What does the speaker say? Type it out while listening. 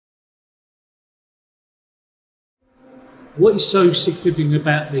What is so significant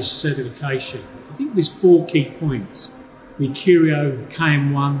about this certification? I think there's 4 key points. The AccurioJet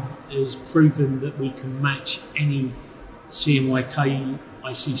KM-1 has proven that we can match any CMYK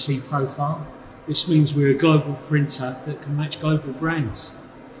ICC profile. This means we're a global printer that can match global brands.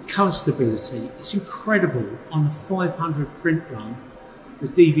 Colour stability, it's incredible. On a 500 print run, the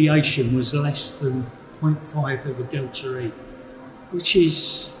deviation was less than 0.5 of a delta E, which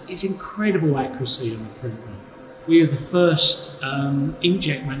is incredible accuracy on a print run. We are the first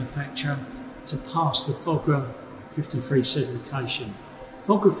inkjet manufacturer to pass the FOGRA53 certification.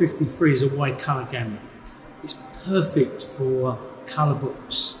 FOGRA53 is a wide colour gamut. It's perfect for colour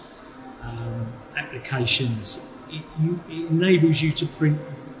books, applications. It enables you to print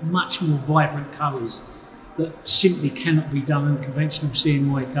much more vibrant colours that simply cannot be done in conventional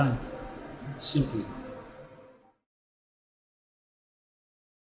CMYK. Simply.